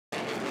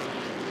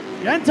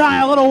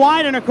Gentile a little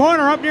wide in a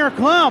corner up near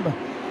Club.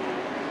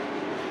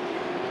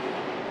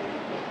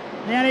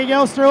 Danny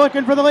Gilster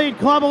looking for the lead.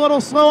 Club a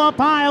little slow up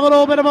high. A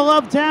little bit of a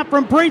love tap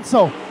from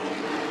Preetzel.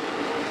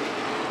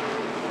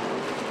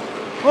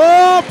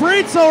 Oh,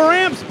 Preetzel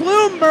ramps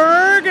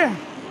Bloomberg.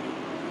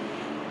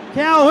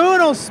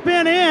 Calhoun will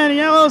spin in.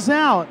 Yellows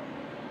out.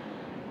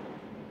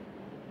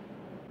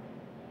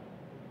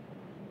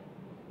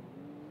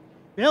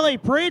 Billy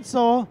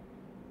Preetzel,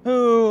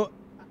 who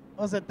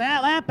was at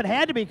that lap, it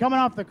had to be coming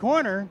off the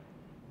corner,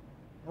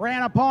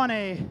 ran upon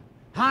a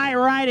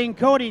high-riding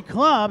Cody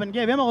Club and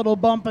gave him a little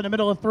bump in the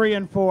middle of 3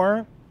 and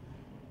 4.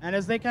 And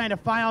as they kind of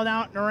filed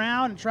out and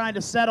around and tried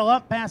to settle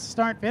up past the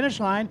start-finish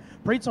line,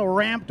 Preetzel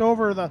ramped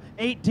over the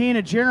 18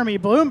 of Jeremy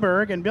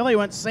Bloomberg, and Billy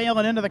went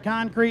sailing into the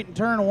concrete in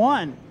turn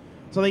 1.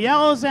 So the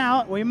yellow's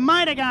out. We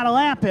might have got a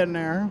lap in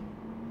there.